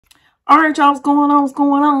All right, y'all, what's going on? What's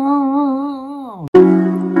going on?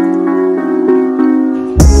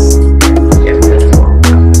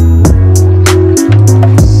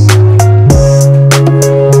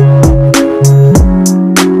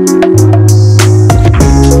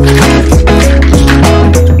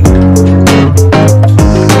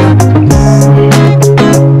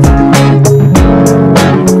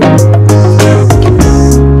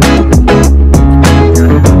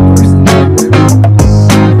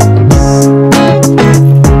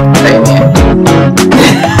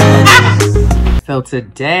 So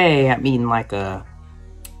today I'm eating like a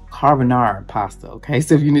carbonara pasta, okay?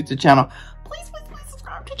 So if you're new to the channel, please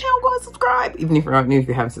subscribe to the channel. Go and subscribe. Even if you're not new, if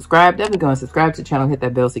you haven't subscribed, definitely go and subscribe to the channel. Hit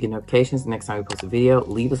that bell so you get notifications the next time we post a video.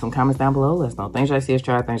 Leave us some comments down below. Let us know things you like to see us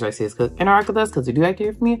try, things you like to see us cook, interact with us because we do like to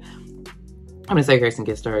hear from you. I'm gonna say grace and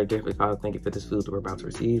get started. Definitely Father, thank you for this food that we're about to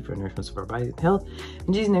receive, for nourishment of our bodies and health.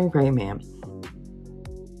 In Jesus' name we pray, amen.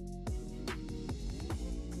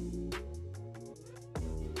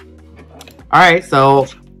 All right, so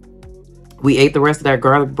we ate the rest of that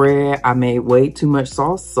garlic bread. I made way too much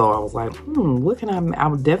sauce, so I was like, what can I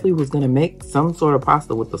definitely was gonna make some sort of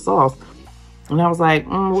pasta with the sauce. And I was like,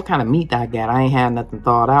 what kind of meat I got? I ain't had nothing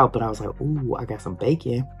thawed out, but I was like, ooh, I got some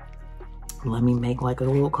bacon. Let me make like a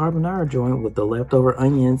little carbonara joint with the leftover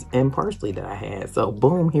onions and parsley that I had. So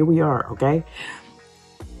boom, here we are, okay?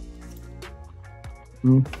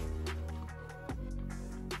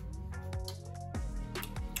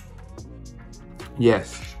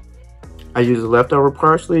 Yes, I use the leftover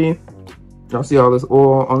parsley. Y'all see all this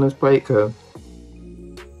oil on this plate? Cause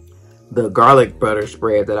the garlic butter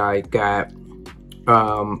spread that I got,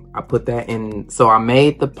 I put that in. So I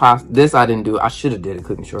made the pasta. This I didn't do. I should have did a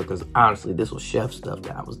cooking show because honestly, this was chef stuff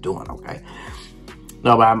that I was doing. Okay,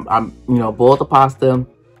 no, but I'm you know, boiled the pasta,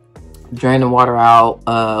 drain the water out,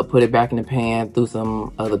 put it back in the pan, threw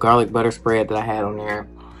some of the garlic butter spread that I had on there.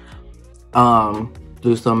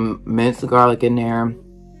 Do some minced garlic in there.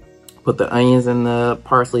 Put the onions and the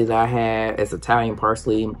parsley that I had. It's Italian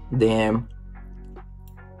parsley. Then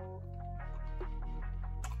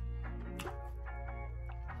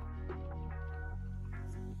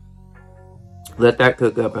let that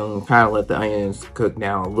cook up and kind of let the onions cook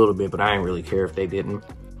down a little bit, but I didn't really care if they didn't,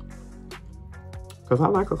 because I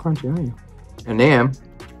like a crunchy onion. And then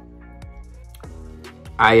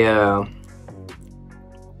I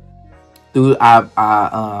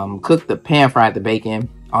cooked the pan fried the bacon.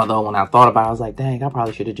 Although when I thought about it, I was like, dang, I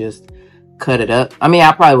probably should have just cut it up. I mean,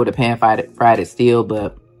 I probably would have pan fried it still,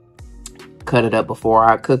 but cut it up before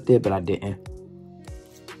I cooked it, but I didn't.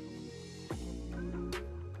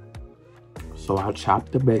 So I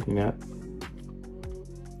chopped the bacon up,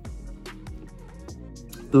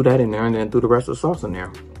 threw that in there, and then threw the rest of the sauce in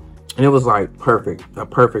there. And it was like perfect, a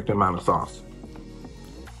perfect amount of sauce.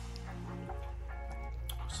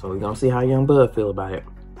 So we're gonna see how young Bud feel about it.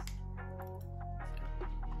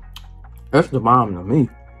 That's the bomb to me.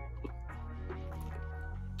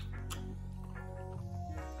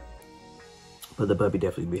 But the puppy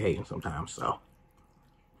definitely be hating sometimes, so.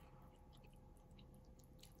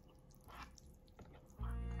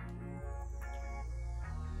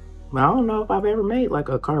 I don't know if I've ever made like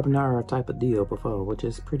a carbonara type of deal before, which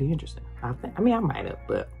is pretty interesting. I mean, I might have,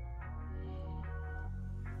 but.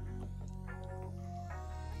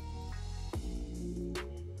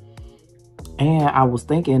 And I was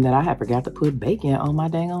thinking that I had forgot to put bacon on my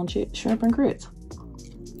dang on shrimp and grits.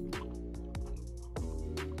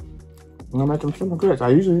 I'm gonna make them shrimp and grits. I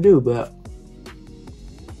usually do, but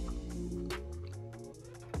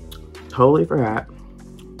totally forgot.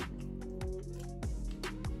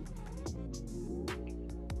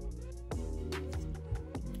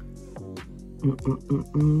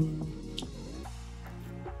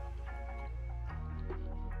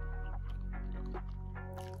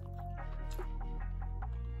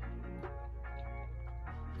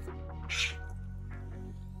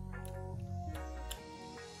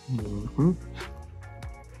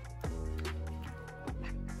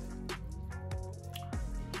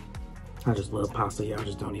 I just love pasta. Y'all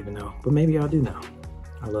just don't even know. But maybe y'all do know.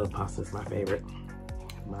 I love pasta. It's my favorite.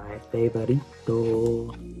 My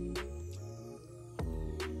favorito.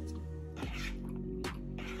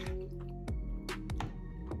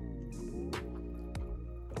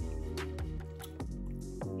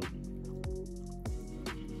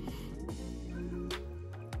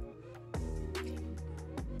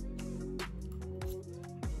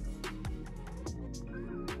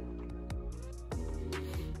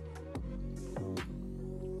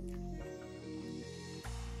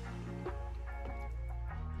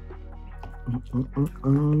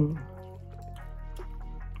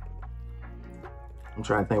 I'm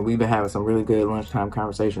trying to think. We've been having some really good lunchtime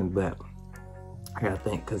conversations, but I gotta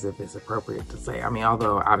think because if it's appropriate to say. I mean,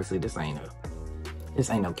 although obviously this ain't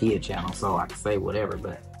no kid channel, so I can say whatever,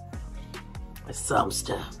 but it's some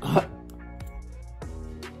stuff.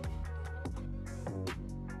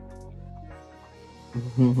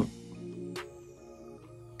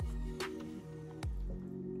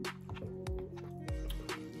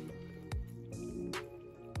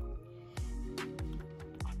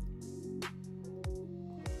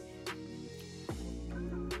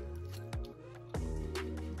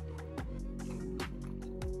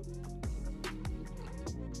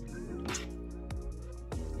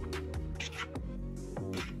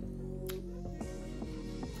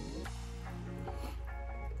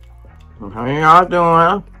 How y'all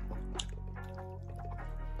doing?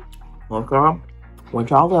 What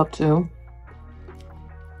y'all up to?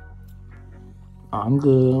 I'm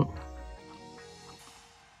good.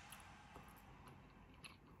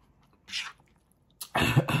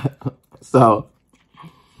 So,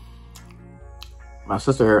 my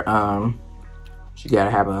sister, she gotta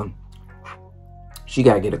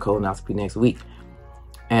get a colonoscopy next week,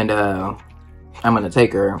 and I'm gonna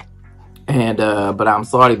take her. And but I'm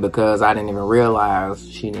sorry because I didn't even realize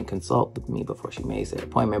she didn't consult with me before she made that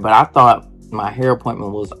appointment. But I thought my hair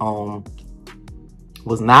appointment was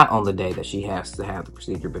not on the day that she has to have the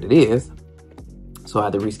procedure, but it is. So I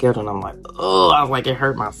had to reschedule, and I'm like, oh, I was like, it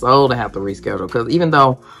hurt my soul to have to reschedule, because even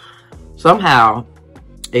though somehow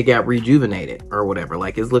it got rejuvenated or whatever,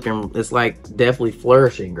 like it's like definitely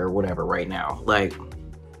flourishing or whatever right now. Like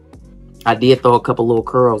I did throw a couple little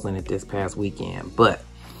curls in it this past weekend, but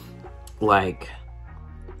like,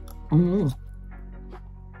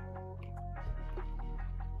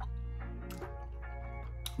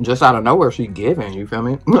 just out of nowhere, she giving, you feel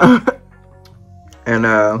me? And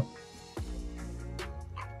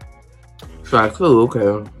so I feel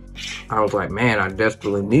okay. I was like, man, I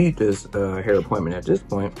desperately need this hair appointment at this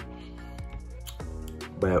point.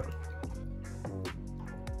 But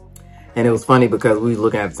and it was funny because we was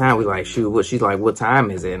looking at the time, we like, shoot, what? She's like, what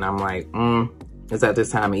time is it? And I'm like, it's at this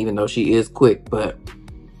time, even though she is quick, but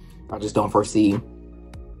I just don't foresee,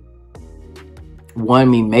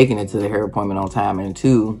 one, me making it to the hair appointment on time, and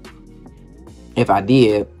two, if I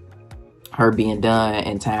did, her being done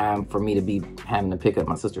in time for me to be having to pick up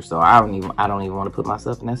my sister. So I don't even want to put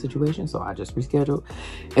myself in that situation. So I just rescheduled.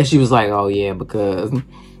 And she was like, oh yeah, because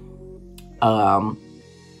I'm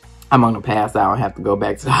gonna pass out and have to go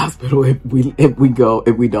back to the hospital if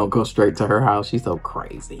we don't go straight to her house. She's so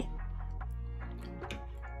crazy.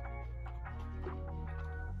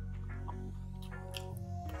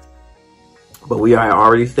 But we had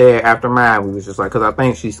already said after mine, we was just like, because I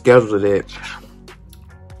think she scheduled it.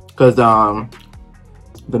 Because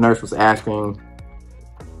the nurse was asking,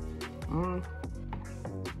 I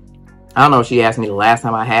don't know if she asked me the last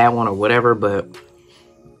time I had one or whatever, but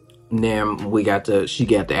then she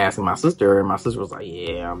got to asking my sister, and my sister was like,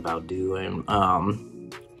 yeah, I'm about due.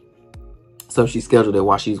 And so she scheduled it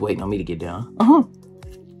while she was waiting on me to get done.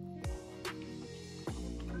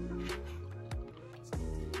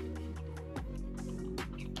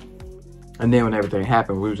 And then when everything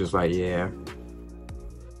happened, we were just like, yeah,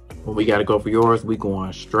 when we got to go for yours, we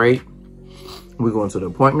going straight. We going to the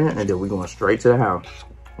appointment, and then we going straight to the house.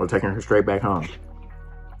 We're taking her straight back home.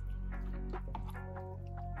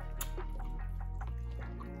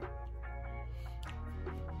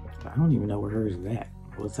 I don't even know where hers is at.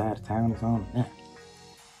 What side of town is on that?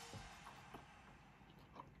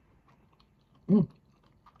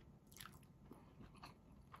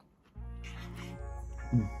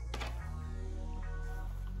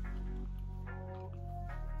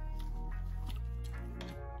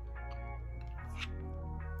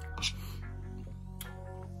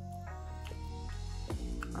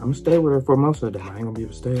 I'm gonna stay with her for most of the day. I ain't gonna be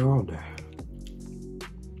able to stay all day.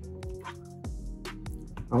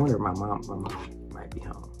 I wonder if my mom might be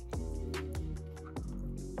home.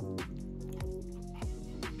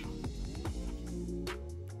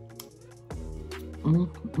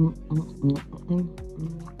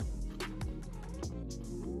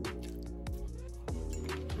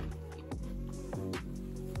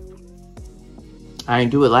 I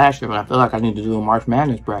didn't do it last year, but I feel like I need to do a March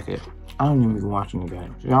Madness bracket. I don't even be watching the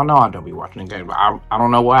games. Y'all know I don't be watching the games, but I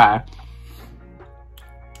don't know why.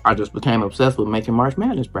 I just became obsessed with making March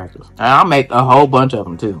Madness brackets. And I'll make a whole bunch of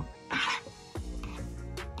them too. I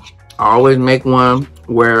always make one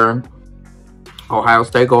where Ohio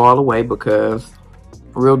State go all the way, because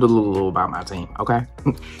real delulu about my team, okay?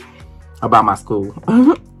 About my school.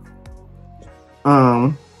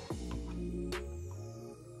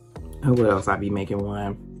 What else I be making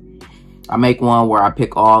one? I make one where I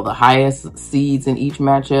pick all the highest seeds in each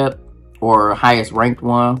matchup, or highest ranked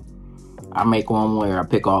one. I make one where I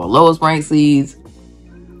pick all the lowest ranked seeds.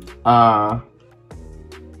 I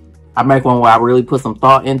make one where I really put some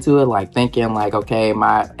thought into it, like thinking like, okay, and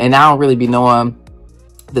I don't really be knowing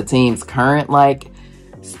the team's current like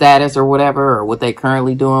status or whatever, or what they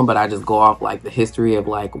currently doing, but I just go off like the history of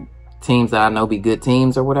like teams that I know be good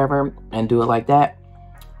teams or whatever, and do it like that.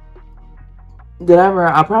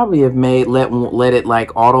 I probably have made let it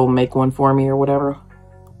like auto make one for me or whatever.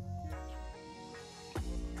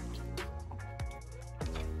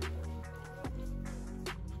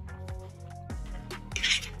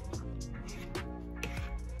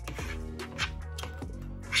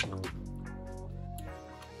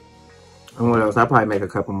 And what else? I'll probably make a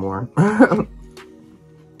couple more.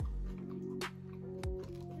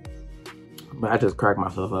 But I just crack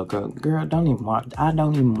myself up, cause girl, I don't even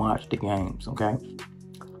watch the games, okay?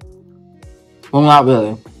 Well, not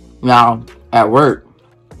really. Now, at work,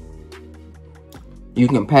 you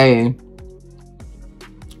can pay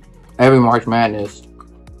every March Madness,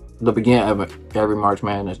 the beginning of every March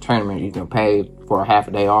Madness tournament, you can pay for a half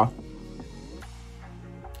a day off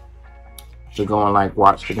to go and like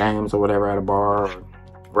watch the games or whatever at a bar or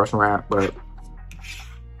restaurant. But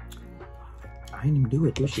I didn't even do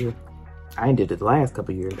it this year. I ain't did it the last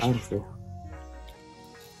couple years, honestly.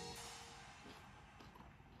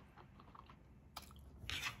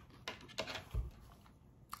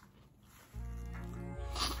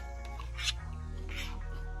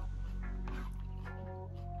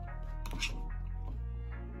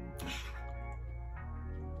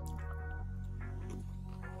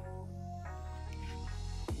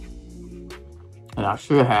 And I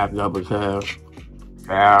should have though, because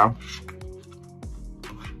yeah,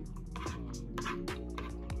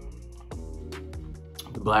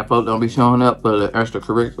 the black folk don't be showing up for the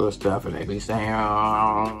extracurricular stuff, and they be saying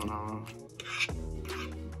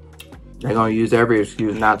they're gonna use every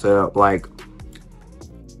excuse not to like,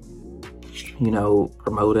 you know,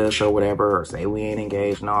 promote us or whatever, or say we ain't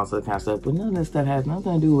engaged and all that kind of stuff. But none of this stuff has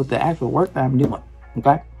nothing to do with the actual work that I'm doing.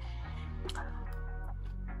 Okay,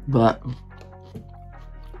 but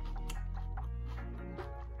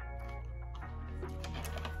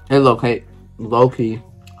it low key,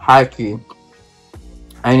 high key,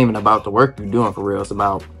 ain't even about the work you're doing for real. It's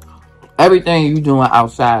about everything you doing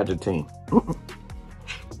outside the team.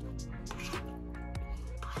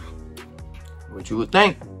 What you would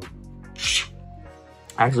think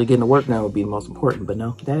actually getting to work now would be the most important, but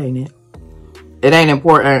no, that ain't it. It ain't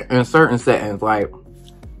important in certain settings, like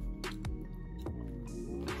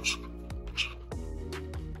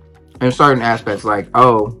in certain aspects, like,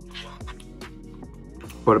 oh,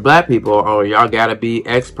 for the black people, oh, y'all gotta be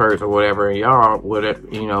experts or whatever, and y'all, whatever,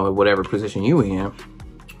 you know, whatever position you in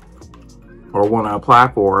or want to apply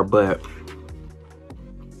for, but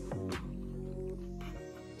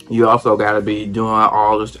you also gotta be doing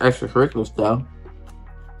all this extracurricular stuff.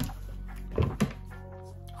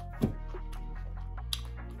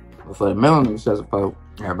 But for the millennials, as for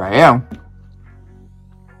everybody else,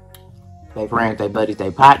 they friends, they buddies,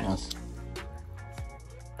 they partners,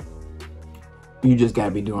 you just gotta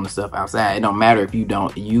be doing the stuff outside. It don't matter if you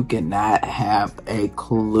don't. You cannot have a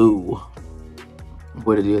clue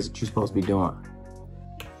what it is that you're supposed to be doing.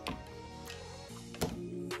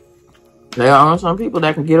 There are some people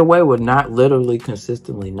that can get away with not literally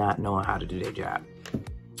consistently not knowing how to do their job.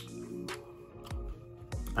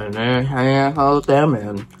 And then handhold them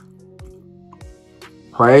and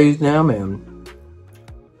praise them and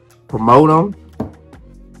promote them,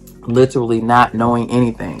 literally not knowing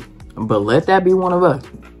anything. But let that be one of us.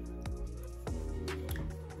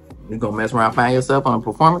 You're gonna mess around, find yourself on a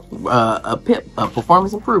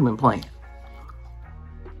performance improvement plan.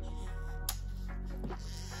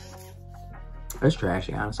 That's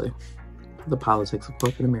trashy, honestly. The politics of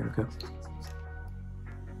corporate America.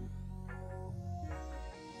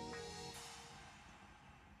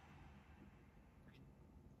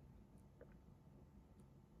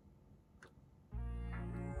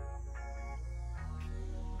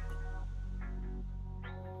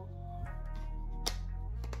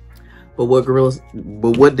 But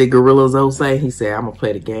what did Gorilla Zoe say? He said, I'm gonna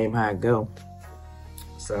play the game how it go.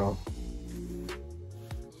 So,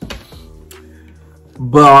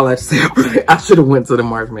 but all that said, I should have went to the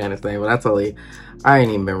March Madness thing, but I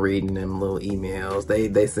ain't even been reading them little emails.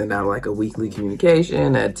 They send out like a weekly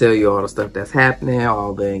communication that tell you all the stuff that's happening,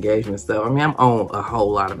 all the engagement stuff. I mean, I'm on a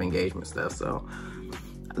whole lot of engagement stuff, so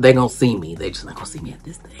they gonna see me. They just not gonna see me at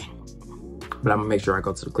this thing. But I'm gonna make sure I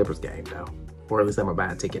go to the Clippers game though. Or at least I'm gonna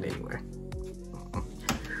buy a ticket anyway.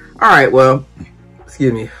 All right, well,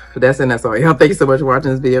 Excuse me. But that's it. That's all. Y'all, thank you so much for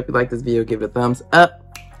watching this video. If you like this video, give it a thumbs up.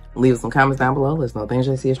 Leave us some comments down below. Let us know things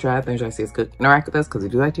you see us try, things you see us cook, interact with us, because we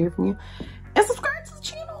do like to hear from you. And subscribe to the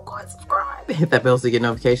channel. Go ahead, subscribe. Hit that bell so you get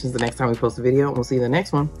notifications the next time we post a video. And we'll see you in the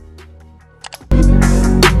next one.